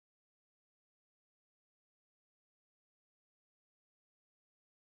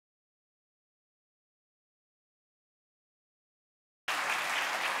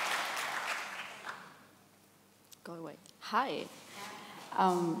wait. Hi.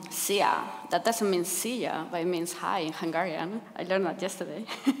 Sia. That doesn't mean see ya, but it means hi in Hungarian. I learned that yesterday.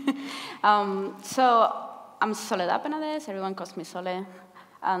 So I'm Soledad Penades. Everyone calls me Sole.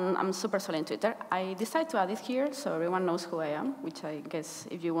 And I'm super Sole on Twitter. I decided to add it here so everyone knows who I am, which I guess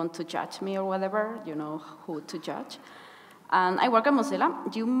if you want to judge me or whatever, you know who to judge. And I work at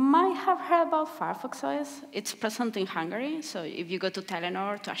Mozilla. You might have heard about Firefox OS. It's present in Hungary, so if you go to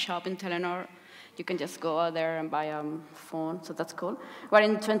Telenor, to a shop in Telenor, you can just go out there and buy a phone, so that's cool. We're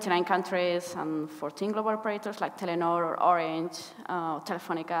in 29 countries and 14 global operators like Telenor or Orange,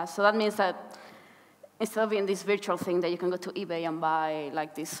 Telefonica. So that means that instead of being this virtual thing that you can go to eBay and buy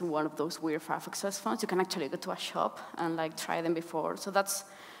like this one of those weird Firefox OS phones, you can actually go to a shop and like try them before. So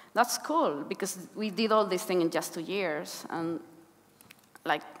that's cool because we did all this thing in just 2 years, and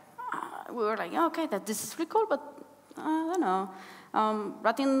like we were like, yeah, okay, this is really cool, but I don't know.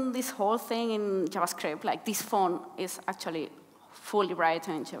 Writing this whole thing in JavaScript, like this phone is actually fully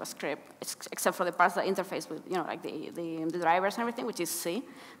written in JavaScript, except for the parts that interface with, you know, like the drivers and everything, which is C,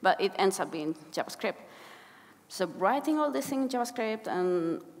 but it ends up being JavaScript. So writing all this thing in JavaScript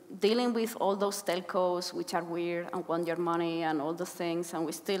and dealing with all those telcos, which are weird and want your money and all those things, and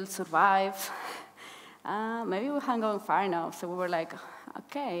we still survive. Maybe we haven't gone far enough, so we were like,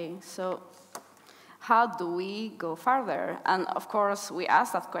 okay, so how do we go further? And of course, we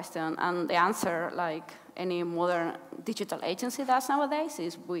asked that question, and the answer, like any modern digital agency does nowadays,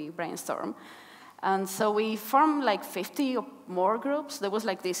 is we brainstorm. And so we formed like 50 or more groups. There was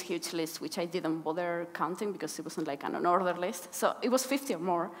like this huge list, which I didn't bother counting because it wasn't like an order list. So it was 50 or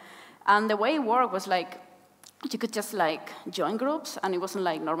more. And the way it worked was like, you could just like join groups, and it wasn't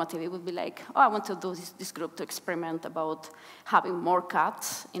like normative. It would be like, oh, I want to do this group to experiment about having more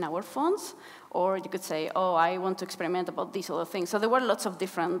cuts in our phones. Or you could say, oh, I want to experiment about these other things. So there were lots of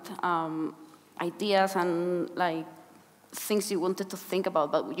different ideas and like things you wanted to think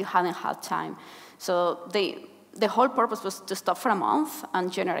about, but you hadn't had time. So the whole purpose was to stop for a month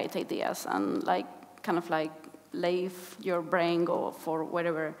and generate ideas and like kind of like leave your brain go for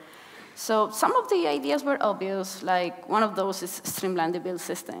whatever. So some of the ideas were obvious. Like one of those is streamline the build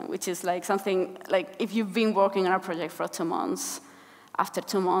system, which is like something like if you've been working on a project for 2 months, after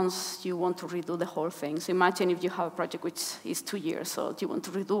 2 months, you want to redo the whole thing. So imagine if you have a project which is 2 years, so you want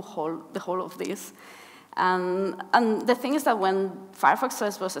to redo the whole of this. And the thing is that when Firefox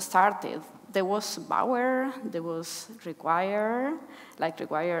OS was started, there was Bower, there was Require, like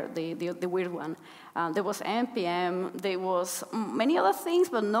Require, the weird one. There was NPM, there was many other things,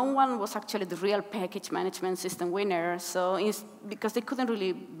 but no one was actually the real package management system winner. So because they couldn't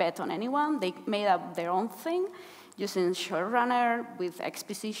really bet on anyone, they made up their own thing using shellrunner with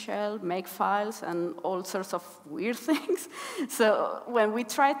XPC shell, makefiles, and all sorts of weird things. So when we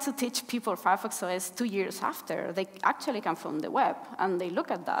tried to teach people Firefox OS 2 years after, they actually come from the web, and they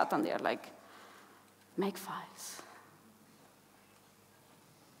look at that, and they're like, makefiles.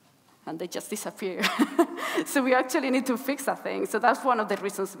 And they just disappear. So we actually need to fix that thing. So that's one of the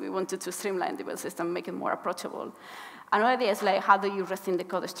reasons we wanted to streamline the build system, make it more approachable. Another idea is like, how do you rethink the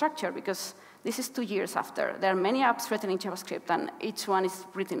code structure? Because this is 2 years after. There are many apps written in JavaScript, and each one is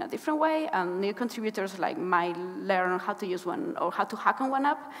written a different way, and new contributors like might learn how to use one or how to hack on one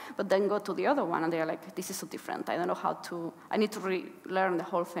app, but then go to the other one, and they're like, this is so different. I don't know how to, I need to relearn the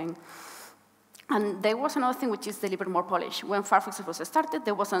whole thing. And there was another thing which is delivered more polished. When Firefox was started,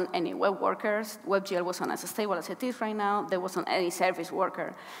 there wasn't any web workers. WebGL wasn't as stable as it is right now. There wasn't any service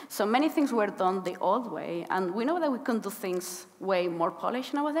worker. So many things were done the old way. And we know that we can do things way more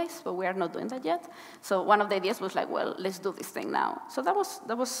polished nowadays, but we are not doing that yet. So one of the ideas was like, well, let's do this thing now. So that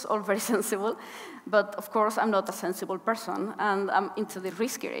was all very sensible. But of course, I'm not a sensible person, and I'm into the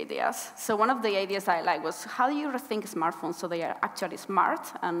riskier ideas. So one of the ideas I like was, how do you rethink smartphones so they are actually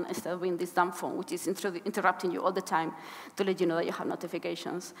smart, and instead of being this dumb phone, which is interrupting you all the time to let you know that you have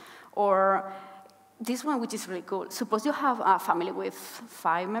notifications. Or this one, which is really cool. Suppose you have a family with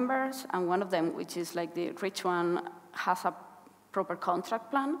 5 members, and one of them, which is like the rich one, has a proper contract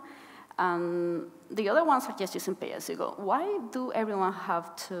plan, and the other ones are just using pay-as-you-go. Why do everyone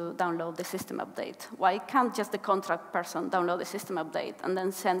have to download the system update? Why can't just the contract person download the system update and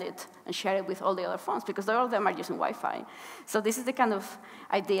then send it and share it with all the other phones? Because all of them are using Wi-Fi. So this is the kind of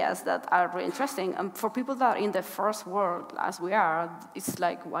ideas that are really interesting. And for people that are in the first world, as we are, it's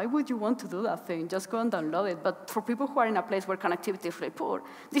like, why would you want to do that thing? Just go and download it. But for people who are in a place where connectivity is really poor,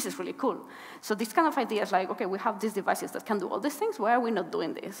 this is really cool. So this kind of ideas like, okay, we have these devices that can do all these things. Why are we not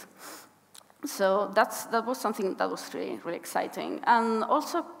doing this? So that was something that was really, really exciting. And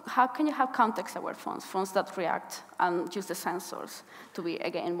also, how can you have context-aware phones that react and use the sensors to be,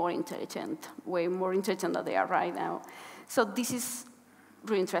 again, more intelligent, way more intelligent than they are right now. So this is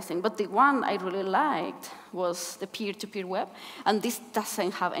really interesting. But the one I really liked was the peer-to-peer web. And this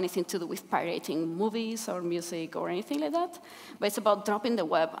doesn't have anything to do with pirating movies or music or anything like that. But it's about dropping the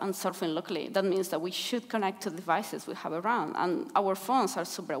web and surfing locally. That means that we should connect to devices we have around. And our phones are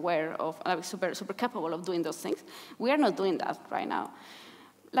super aware of, super capable of doing those things. We are not doing that right now.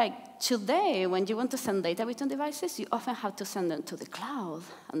 Like today, when you want to send data between devices, you often have to send them to the cloud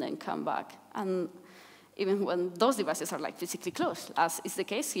and then come back. And even when those devices are like physically close, as is the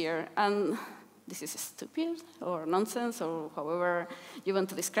case here. And this is stupid or nonsense or however you want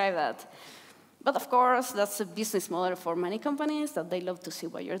to describe that. But of course, that's a business model for many companies that they love to see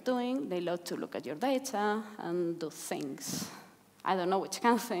what you're doing. They love to look at your data and do things. I don't know which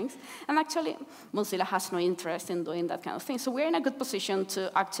kind of things. And actually, Mozilla has no interest in doing that kind of thing. So we're in a good position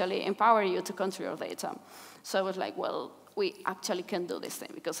to actually empower you to control your data. So I was like, well, we actually can do this thing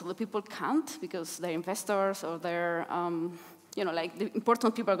because other people can't, because they're investors or they're, like the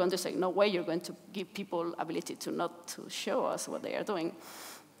important people are going to say, no way you're going to give people ability to not to show us what they are doing.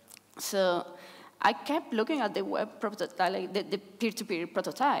 So I kept looking at the web prototype, like the peer-to-peer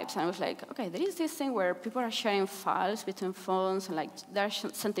prototypes, and I was like, okay, there is this thing where people are sharing files between phones, and like they're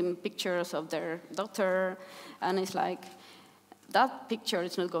sending pictures of their daughter, and it's like, that picture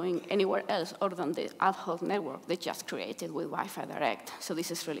is not going anywhere else other than the ad hoc network they just created with Wi-Fi Direct. So this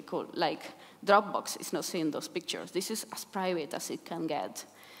is really cool. Like, Dropbox is not seeing those pictures. This is as private as it can get.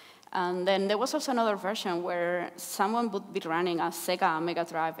 And then there was also another version where someone would be running a Sega Mega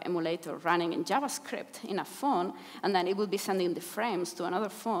Drive emulator running in JavaScript in a phone, and then it would be sending the frames to another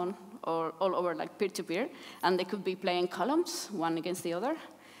phone or all over like peer-to-peer, and they could be playing columns, one against the other.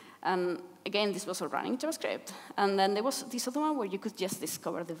 And again, this was all running JavaScript. And then there was this other one where you could just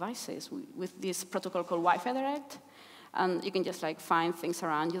discover devices with this protocol called Wi-Fi Direct. And you can just like find things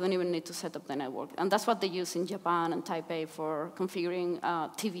around. You don't even need to set up the network. And that's what they use in Japan and Taipei for configuring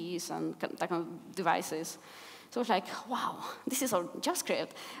TVs and that kind of devices. So it's like, wow, this is all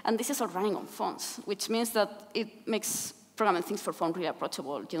JavaScript. And this is all running on phones, which means that it makes programming things for phone really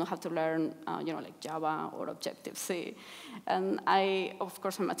approachable. You don't have to learn, like Java or Objective-C. And of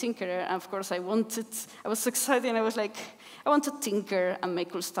course, I'm a tinkerer. And of course, I was excited. And I was like, I want to tinker and make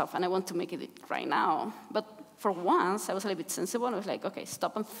cool stuff. And I want to make it right now. But for once, I was a little bit sensible. I was like, OK,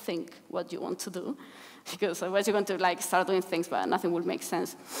 stop and think what you want to do. Because otherwise, you're going to like start doing things, but nothing will make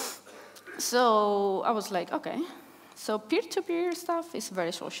sense. So I was like, OK. So peer-to-peer stuff is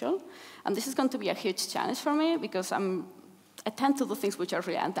very social. And this is going to be a huge challenge for me, because I tend to do things which are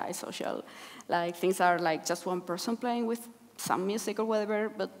really anti-social. Like things are like just one person playing with some music or whatever,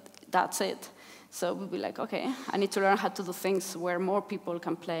 but that's it. So we'll be like, OK, I need to learn how to do things where more people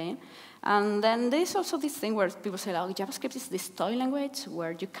can play. And then there's also this thing where people say, oh, JavaScript is this toy language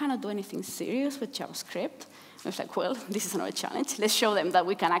where you cannot do anything serious with JavaScript. And I was like, well, this is another challenge. Let's show them that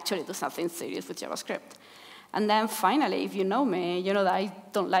we can actually do something serious with JavaScript. And then finally, if you know me, you know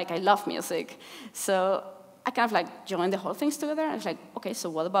that I love music. So I kind of like joined the whole things together. I was like, OK, so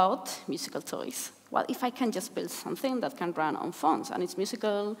what about musical toys? Well, if I can just build something that can run on phones, and it's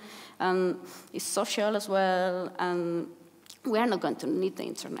musical, and it's social as well, and we are not going to need the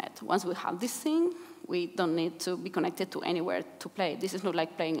internet. Once we have this thing, we don't need to be connected to anywhere to play. This is not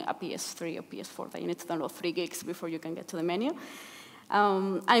like playing a PS3 or PS4 that you need to download 3 gigs before you can get to the menu.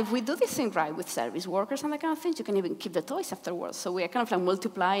 And if we do this thing right with service workers and that kind of thing, you can even keep the toys afterwards. So we are kind of like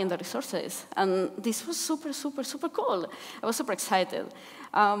multiplying the resources. And this was super, super, super cool. I was super excited.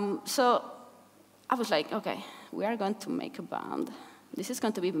 So I was like, OK, we are going to make a band. This is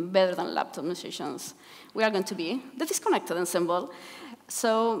going to be better than laptop musicians. We are going to be the disconnected ensemble.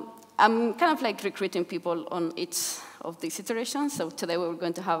 So I'm kind of like recruiting people on each of these iterations. So today we're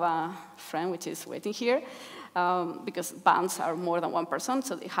going to have a friend, which is waiting here. Because bands are more than one person,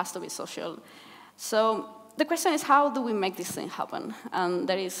 so it has to be social. So the question is, how do we make this thing happen? And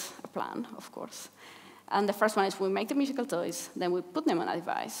there is a plan, of course. And the first one is we make the musical toys, then we put them on a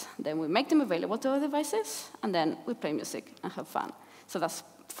device, then we make them available to other devices, and then we play music and have fun. So that's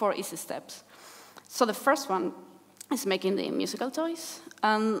 4 easy steps. So the first one is making the musical toys.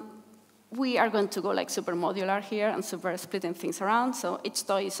 And we are going to go like super modular here and super splitting things around. So each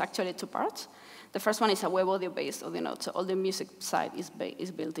toy is actually 2 parts. The first one is a web audio-based audio node, so all the music side is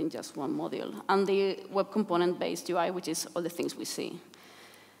built in just one module. And the web component-based UI, which is all the things we see.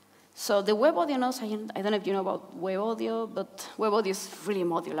 So the web audio nodes, I don't know if you know about web audio, but web audio is really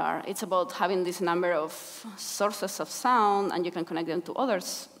modular. It's about having this number of sources of sound, and you can connect them to other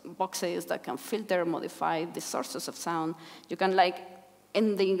boxes that can filter, modify the sources of sound. You can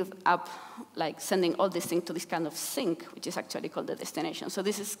ending up sending all these things to this kind of sink, which is actually called the destination. So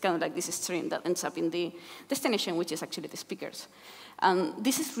this is kind of like this stream that ends up in the destination, which is actually the speakers. And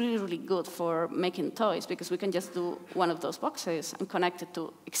this is really, really good for making toys, because we can just do one of those boxes and connect it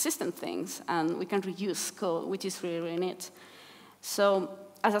to existing things, and we can reuse code, which is really, really neat. So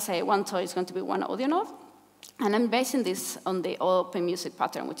as I say, one toy is going to be one audio node, and I'm basing this on the open music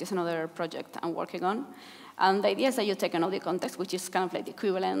pattern, which is another project I'm working on. And the idea is that you take an audio context, which is kind of like the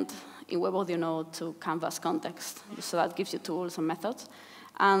equivalent in web audio node to Canvas context. So that gives you tools and methods.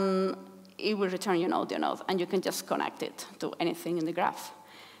 And it will return you an audio node, and you can just connect it to anything in the graph.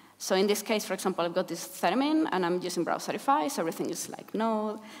 So in this case, for example, I've got this theremin, and I'm using Browserify, so everything is like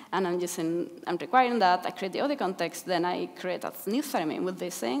node, and I'm requiring that. I create the audio context, then I create a new theremin with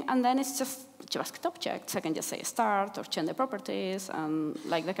this thing, and then it's just JavaScript objects. I can just say start or change the properties and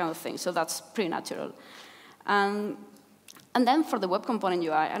like that kind of thing. So that's pretty natural. And then for the web component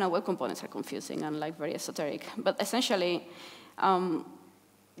UI, I know web components are confusing and very esoteric, but essentially,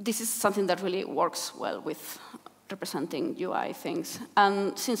 this is something that really works well with representing UI things.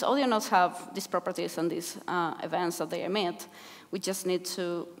 And since audio nodes have these properties and these events that they emit, we just need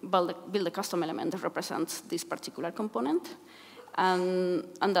to build a custom element that represents this particular component, and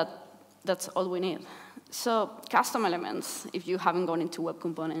that's all we need. So custom elements, if you haven't gone into web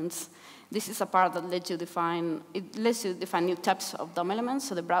components, this is a part that lets you define new types of DOM elements,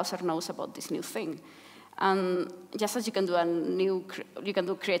 so the browser knows about this new thing. And just as you can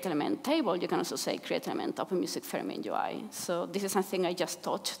do create element table, you can also say create element open music theremin UI. So this is something I just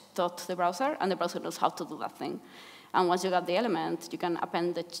taught the browser, and the browser knows how to do that thing. And once you got the element, you can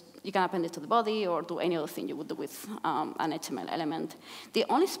append it to the body or do any other thing you would do with an HTML element. The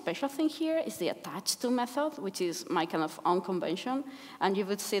only special thing here is the attach to method, which is my kind of own convention. And you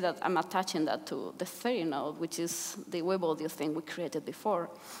would see that I'm attaching that to the theory node, which is the web audio thing we created before.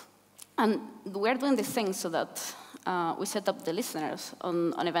 And we're doing this thing so that we set up the listeners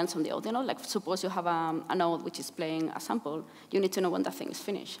on events on the audio node. Like suppose you have a node which is playing a sample, you need to know when that thing is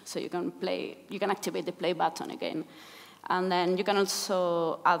finished. So you can activate the play button again. And then you can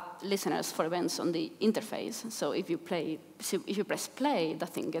also add listeners for events on the interface. So if you press play, that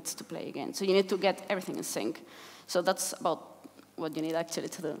thing gets to play again. So you need to get everything in sync. So that's about what you need actually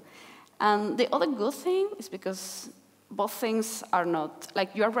to do. And the other good thing is because both things are not,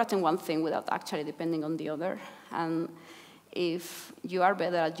 you are writing one thing without actually depending on the other. And if you are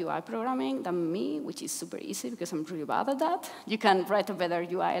better at UI programming than me, which is super easy because I'm really bad at that, you can write a better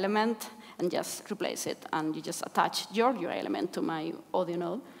UI element and just replace it. And you just attach your UI element to my audio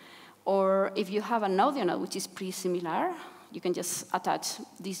node. Or if you have an audio node which is pretty similar, you can just attach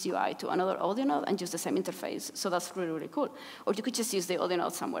this UI to another audio node and use the same interface. So that's really, really cool. Or you could just use the audio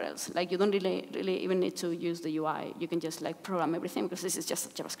node somewhere else. You don't really even need to use the UI. You can just program everything because this is just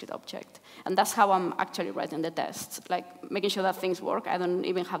a JavaScript object. And that's how I'm actually writing the tests, making sure that things work. I don't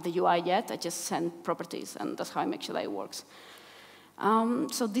even have the UI yet. I just send properties, and that's how I make sure that it works.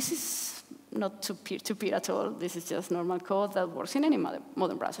 So this is not peer-to-peer at all. This is just normal code that works in any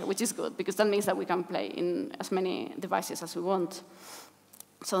modern browser, which is good, because that means that we can play in as many devices as we want.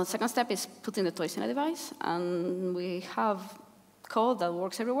 So the second step is putting the toys in a device, and we have code that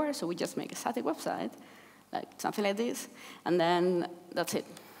works everywhere, so we just make a static website, something like this, and then that's it.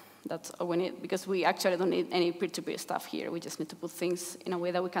 That's all we need, because we actually don't need any peer-to-peer stuff here. We just need to put things in a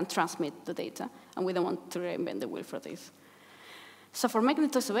way that we can transmit the data, and we don't want to reinvent the wheel for this. So for making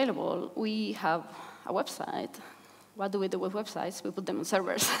the toys available, we have a website. What do we do with websites? We put them on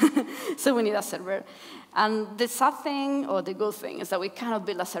servers. So we need a server. And the sad thing, or the good thing, is that we cannot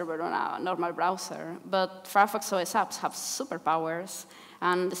build a server on a normal browser. But Firefox OS apps have superpowers.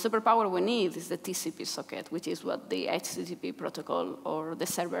 And the superpower we need is the TCP socket, which is what the HTTP protocol or the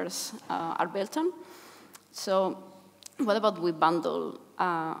servers are built on. So what about we bundle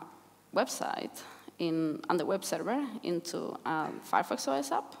a website and the web server into a Firefox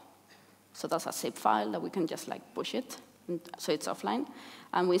OS app? So that's a zip file that we can just push it, so it's offline.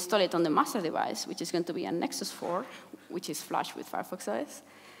 And we install it on the master device, which is going to be a Nexus 4, which is flashed with Firefox OS.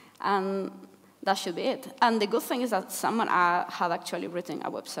 And that should be it. And the good thing is that someone had actually written a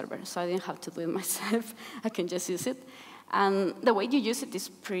web server, so I didn't have to do it myself. I can just use it. And the way you use it is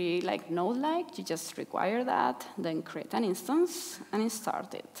pretty Node-like. You just require that, then create an instance, and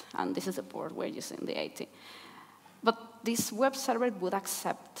start it. And this is the port we're using, the 80. But this web server would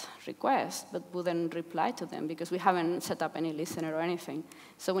accept requests, but wouldn't reply to them because we haven't set up any listener or anything.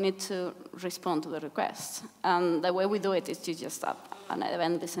 So we need to respond to the requests. And the way we do it is to just add an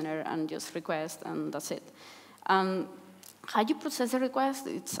event listener and just request, and that's it. How you process the request,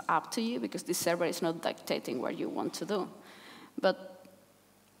 it's up to you because this server is not dictating what you want to do. But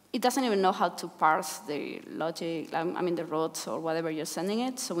it doesn't even know how to parse the logic, I mean the routes or whatever you're sending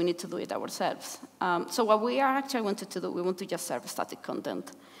it, so we need to do it ourselves. So what we are actually wanted to do, we want to just serve static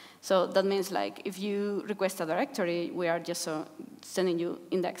content. So that means like if you request a directory, we are just sending you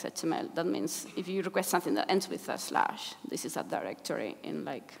index.html. That means if you request something that ends with a slash, this is a directory in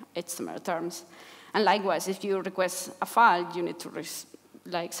like HTML terms. And likewise, if you request a file, you need to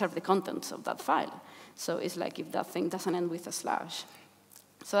serve the contents of that file. So it's like if that thing doesn't end with a slash.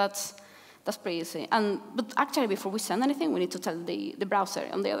 So that's pretty easy. But actually, before we send anything, we need to tell the browser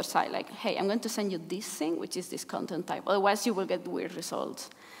on the other side, like, hey, I'm going to send you this thing, which is this content type. Otherwise, you will get weird results.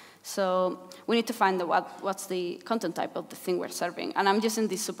 So we need to find what's the content type of the thing we're serving. And I'm using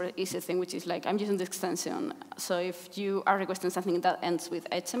this super easy thing, which is like, I'm using the extension. So if you are requesting something that ends with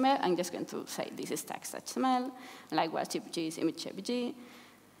HTML, I'm just going to say, this is text.html. Likewise, JPG is image JPG.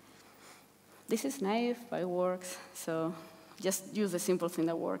 This is naive, but it works. So just use the simple thing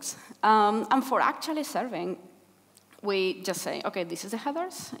that works. And for actually serving, we just say, OK, this is the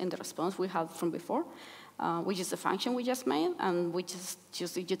headers in the response we had from before. We use the function we just made, and we just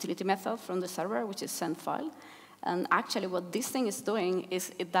use the utility method from the server, which is send file. And actually, what this thing is doing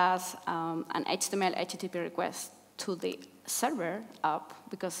is it does an HTML HTTP request to the server app,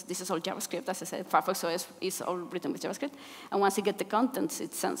 because this is all JavaScript. As I said, Firefox OS is all written with JavaScript. And once you get the contents,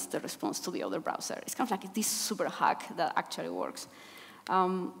 it sends the response to the other browser. It's kind of like this super hack that actually works.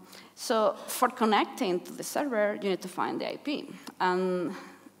 So for connecting to the server, you need to find the IP. And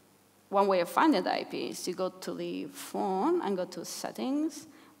one way of finding the IP is you go to the phone and go to Settings,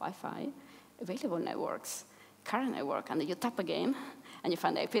 Wi-Fi, Available Networks, Current Network, and then you tap again, and you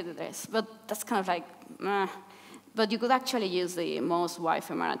find the IP address. But that's kind of like, meh. But you could actually use the MOS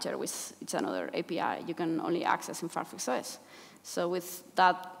Wi-Fi Manager, which is another API you can only access in Firefox OS. So with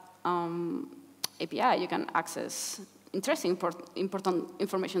that API, you can access interesting, important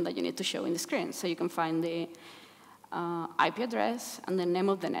information that you need to show in the screen. So you can find the IP address and the name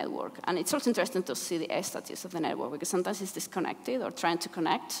of the network. And it's also interesting to see the status of the network, because sometimes it's disconnected or trying to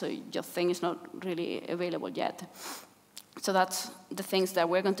connect, so your thing is not really available yet. So that's the things that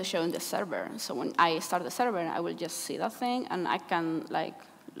we're going to show in the server. So when I start the server, I will just see that thing, and I can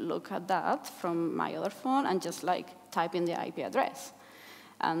look at that from my other phone and just type in the IP address.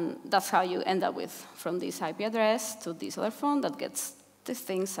 And that's how you end up with, from this IP address to this other phone that gets this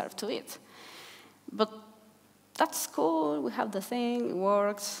thing served to it. But that's cool, we have the thing, it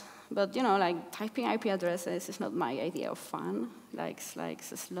works. But typing IP addresses is not my idea of fun.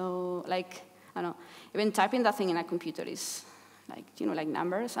 It's slow, I don't know, even typing that thing in a computer is like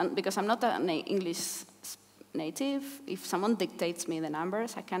numbers. And because I'm not an English native, if someone dictates me the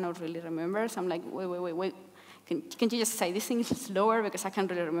numbers, I cannot really remember. So I'm like, wait. Can you just say this thing is slower, because I can't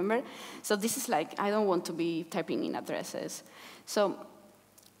really remember? So this is I don't want to be typing in addresses. So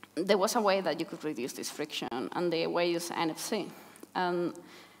there was a way that you could reduce this friction, and the way is NFC.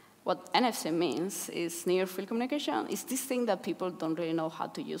 What NFC means is near field communication. It's this thing that people don't really know how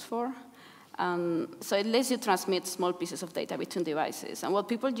to use for. So it lets you transmit small pieces of data between devices. And what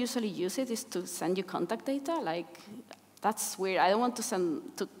people usually use it is to send you contact data. That's weird. I don't want to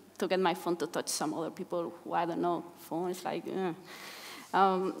send to get my phone to touch some other people who, I don't know, phone is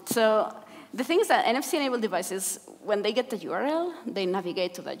so the thing is that NFC-enabled devices, when they get the URL, they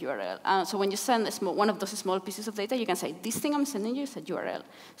navigate to that URL. So when you send one of those small pieces of data, you can say, this thing I'm sending you is a URL.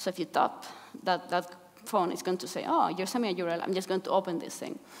 So if you tap, that phone is going to say, oh, you're sending me a URL. I'm just going to open this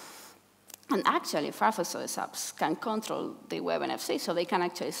thing. And actually, Firefox OS apps can control the web NFC, so they can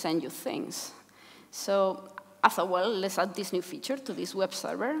actually send you things. So I thought, well, let's add this new feature to this web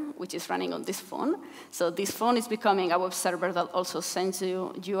server, which is running on this phone. So this phone is becoming a web server that also sends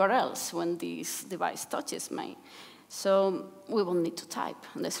you URLs when this device touches me. So we won't need to type,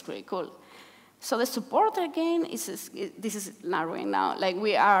 and that's pretty cool. So the support, again, this is narrowing now.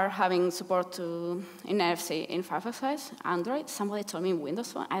 We are having support in NFC in Firefox OS, Android. Somebody told me in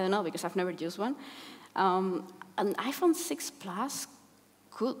Windows Phone. I don't know, because I've never used one. An iPhone 6 Plus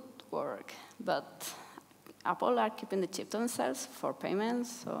could work, but Apple are keeping the chip to themselves for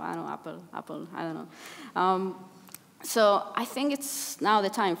payments. So I don't know, Apple, I don't know. So I think it's now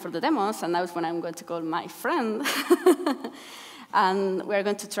the time for the demos, and that's when I'm going to call my friend. And we're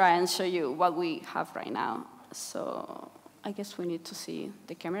going to try and show you what we have right now. So I guess we need to see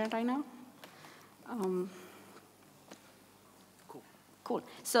the camera right now. cool.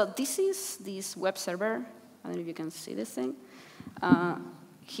 So this is this web server. I don't know if you can see this thing.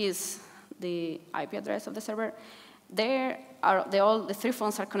 Here's the IP address of the server. There are the 3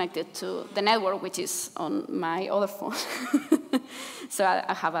 phones are connected to the network, which is on my other phone. So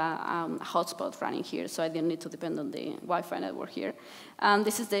I have a hotspot running here, so I didn't need to depend on the Wi-Fi network here. And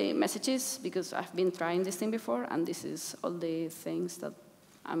this is the messages, because I've been trying this thing before, and this is all the things that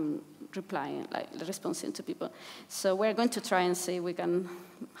I'm replying, like responding to people. So we're going to try and see if we can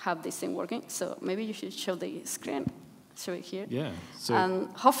have this thing working. So maybe you should show the screen. Show it here. Yeah. So and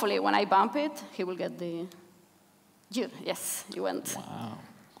hopefully when I bump it, he will get the... Yes, you went. wow.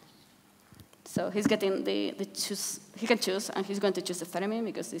 So he's getting the choose. He can choose, and he's going to choose the theremin,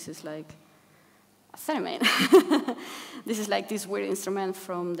 because this is like a theremin. This is like this weird instrument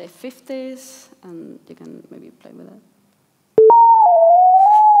from the 50s, and you can maybe play with it.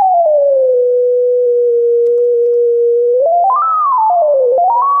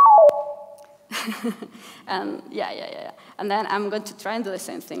 And yeah. And then I'm going to try and do the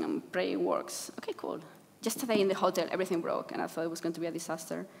same thing and pray it works. Okay, cool. Just today in the hotel, everything broke, and I thought it was going to be a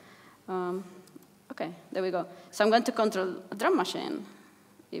disaster. Okay, there we go. So I'm going to control a drum machine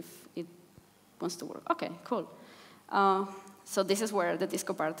if it wants to work. Okay, cool. So this is where the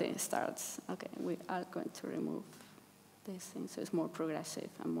disco party starts. Okay, we are going to remove this thing so it's more progressive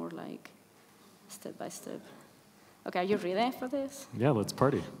and more like step by step. Okay, are you ready for this? Yeah, let's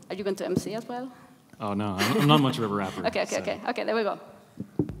party. Are you going to MC as well? Oh, no, I'm not much of a rapper. Okay, so. Okay, there we go.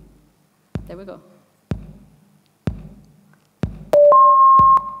 There we go.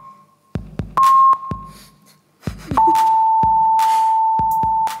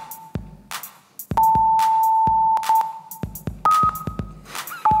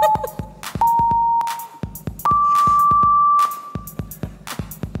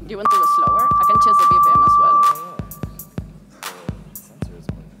 Do you want to do it slower? I can change the BPM as well. The sensor is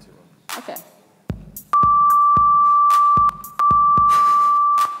moving too low. Okay.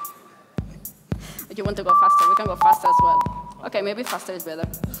 If you want to go faster, we can go faster as well. Okay, maybe faster is better.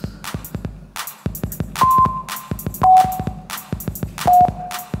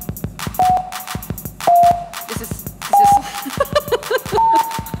 This is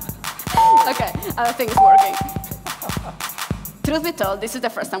okay, I don't think it's working. Truth be told, this is the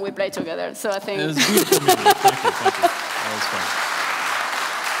first time we played together, so I think... It was beautiful meeting you. Thank you. That was fun.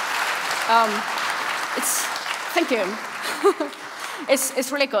 Thank you.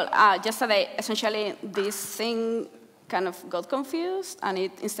 It's really cool. Just today, essentially, this thing kind of got confused, and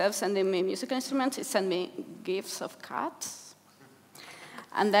instead of sending me musical instruments, it sent me GIFs of cats.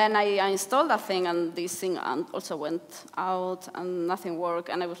 And then I installed that thing, and this thing also went out, and nothing worked,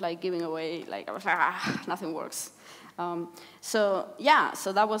 and I was like giving away, like I was like, nothing works. So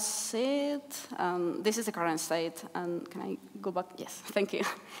that was it. This is the current state, and can I go back? Yes, thank you.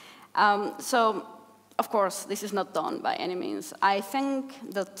 So, of course, this is not done by any means. I think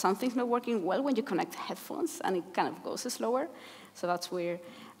that something's not working well when you connect headphones, and it kind of goes slower, so that's weird.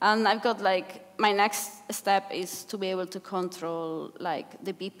 And I've got my next step is to be able to control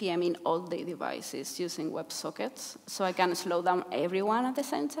the BPM in all the devices using WebSockets, so I can slow down everyone at the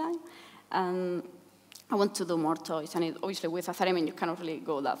same time. And I want to do more toys, and obviously with a theremin you cannot really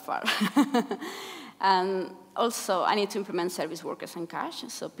go that far. And also I need to implement service workers and cache,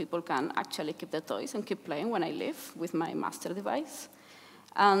 so people can actually keep the toys and keep playing when I leave with my master device.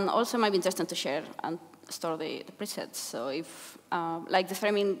 And also it might be interesting to share and store the presets. So if, like the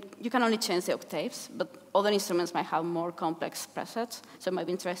theremin, you can only change the octaves, but other instruments might have more complex presets, so it might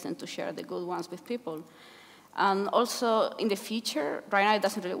be interesting to share the good ones with people. And also, in the future, right now it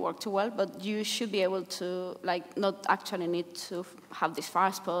doesn't really work too well, but you should be able to, not actually need to have this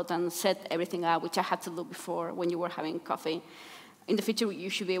fire spot and set everything up, which I had to do before when you were having coffee. In the future, you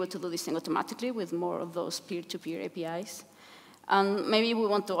should be able to do this thing automatically with more of those peer-to-peer APIs. And maybe we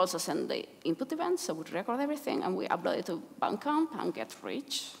want to also send the input events, so we record everything, and we upload it to Bandcamp and get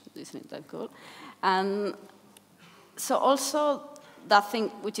rich. Isn't that cool? And so also, that thing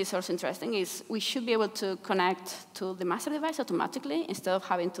which is also interesting is we should be able to connect to the master device automatically instead of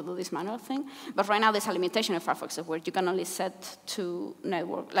having to do this manual thing. But right now there's a limitation in Firefox where you can only set to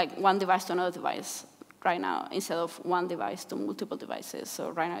network, like one device to another device right now instead of one device to multiple devices.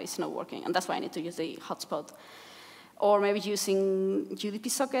 So right now it's not working, and that's why I need to use the hotspot. Or maybe using UDP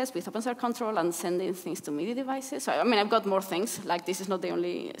sockets with OpenSR control and sending things to MIDI devices. So, I mean, I've got more things. This is not the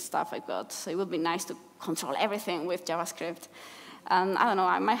only stuff I've got. So it would be nice to control everything with JavaScript. And I don't know,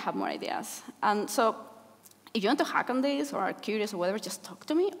 I might have more ideas. And so if you want to hack on this or are curious or whatever, just talk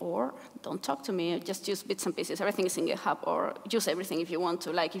to me, or don't talk to me. Just use bits and pieces. Everything is in GitHub, or use everything if you want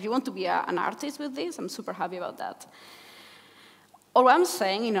to. If you want to be an artist with this, I'm super happy about that. Or what I'm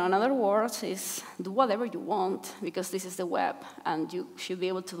saying, in other words, is do whatever you want, because this is the web, and you should be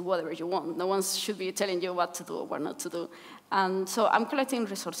able to do whatever you want. No one should be telling you what to do or what not to do. And so I'm collecting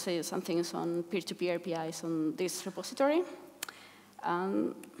resources and things on peer-to-peer APIs on this repository.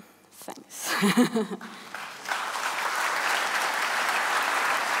 Thanks.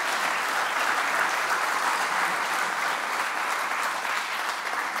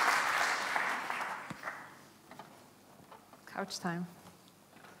 Couch time.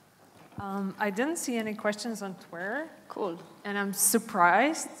 I didn't see any questions on Twitter. Cool. And I'm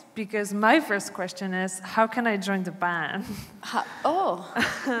surprised because my first question is, how can I join the band?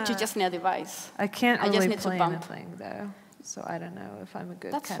 You just need a device. I can't really play bump. anything though, so I don't know if I'm a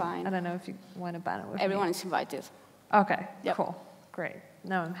good. That's fine. I don't know if you want to band it with Everyone me. is invited. Okay. Yep. Cool. Great.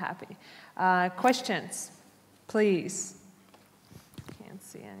 Now I'm happy. Questions, please. Can't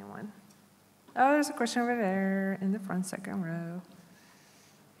see anyone. Oh, there's a question over there in the front second row.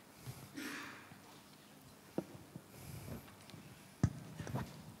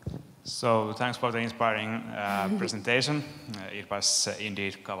 So thanks for the inspiring presentation. It was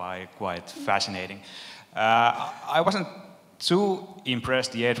indeed quite fascinating. I wasn't too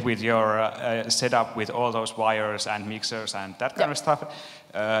impressed yet with your setup with all those wires and mixers and that kind of stuff.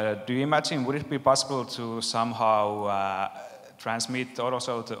 Do you imagine, would it be possible to somehow transmit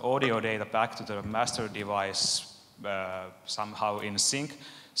also the audio data back to the master device somehow in sync,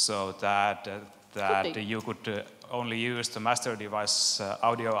 so that you could only use the master device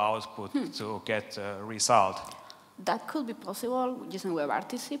audio output to get a result? That could be possible using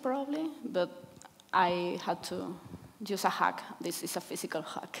WebRTC probably, but I had to use a hack. This is a physical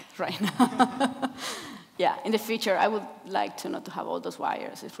hack right now. Yeah, in the future, I would like to not to have all those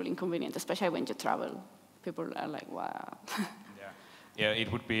wires. It's really inconvenient, especially when you travel. People are like, wow. Yeah,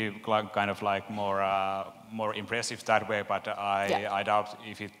 it would be kind of like more impressive that way, but I doubt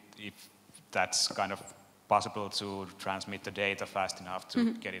if that's kind of possible to transmit the data fast enough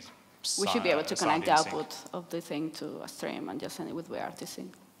to get it. We should be able to connect the output of the thing to a stream and just send it with WebRTC.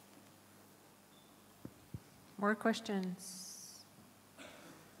 More questions?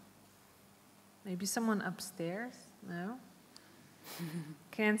 Maybe someone upstairs? No?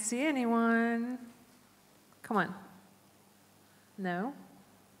 Can't see anyone. Come on. No?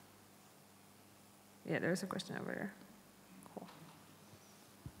 Yeah, there's a question over there. Cool.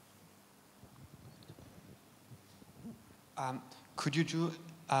 Could you do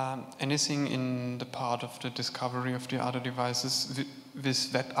anything in the part of the discovery of the other devices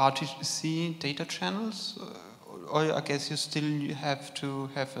with WebRTC data channels? Or I guess you still have to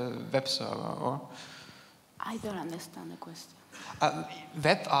have a web server, or? I don't understand the question.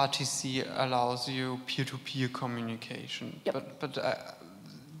 WebRTC allows you peer-to-peer communication, but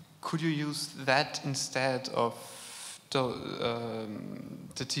could you use that instead of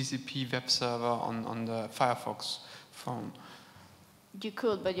the TCP web server on the Firefox phone? You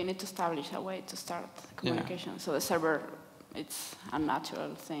could, but you need to establish a way to start communication. So the server, it's a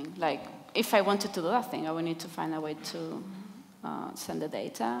natural thing. Like, if I wanted to do that thing, I would need to find a way to send the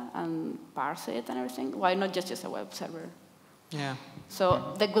data and parse it and everything. Why not just use a web server? Yeah.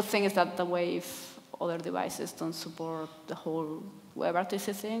 So the good thing is that the way if other devices don't support the whole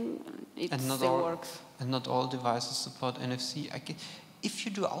WebRTC thing, it still works. And not all devices support NFC. If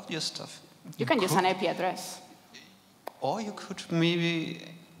you do audio stuff, you can use an IP address. Or you could maybe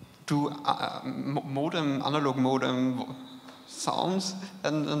do analog modem sounds,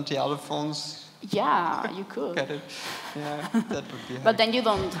 and the other phones. Yeah, you could. Get it? Yeah, that would be. But then you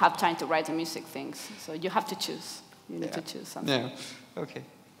don't have time to write the music things, so you have to choose. You need to choose something. Yeah. Okay.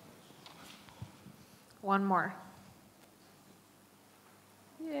 One more.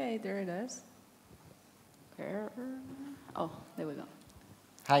 Yay! There it is. Oh, there we go.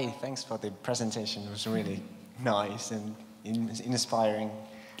 Hi, thanks for the presentation. It was really nice and inspiring.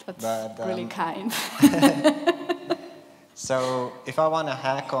 That's really kind. So, if I want to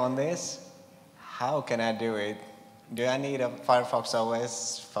hack on this, how can I do it? Do I need a Firefox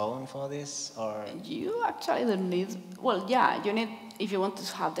OS phone for this, or? You actually don't need. Well, yeah, you need if you want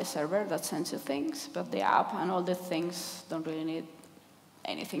to have the server that sends you things, but the app and all the things don't really need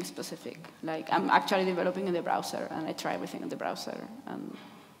anything specific. Like, I'm actually developing in the browser, and I try everything in the browser, and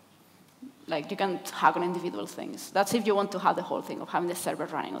like you can hack on individual things. That's if you want to have the whole thing of having the server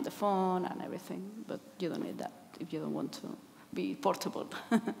running on the phone and everything, but you don't need that if you don't want to be portable.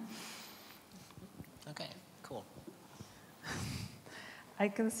 Okay, cool. I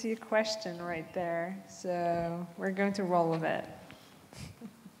can see a question right there, so we're going to roll with it.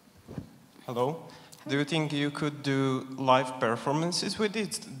 Hello. Do you think you could do live performances with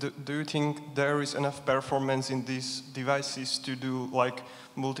it? Do you think there is enough performance in these devices to do like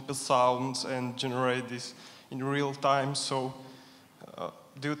multiple sounds and generate this in real time? So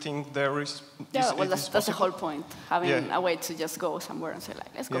do you think there is... Yeah, well, that's the whole point, having Yeah. a way to just go somewhere and say, like,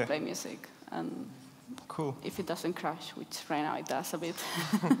 let's go Yeah. play music. And Cool. if it doesn't crash, which right now it does a bit.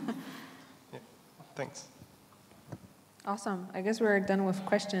 Yeah. Thanks. Awesome. I guess we're done with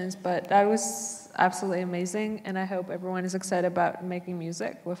questions, but that was absolutely amazing, and I hope everyone is excited about making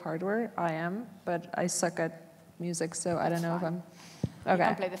music with hardware. I am, but I suck at music, so I don't know if I'm... Okay,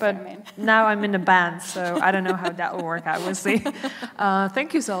 can play the but theremin. now I'm in a band, so I don't know how that will work out. We'll see.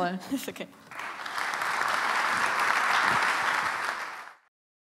 Thank you, Soledad. It's okay.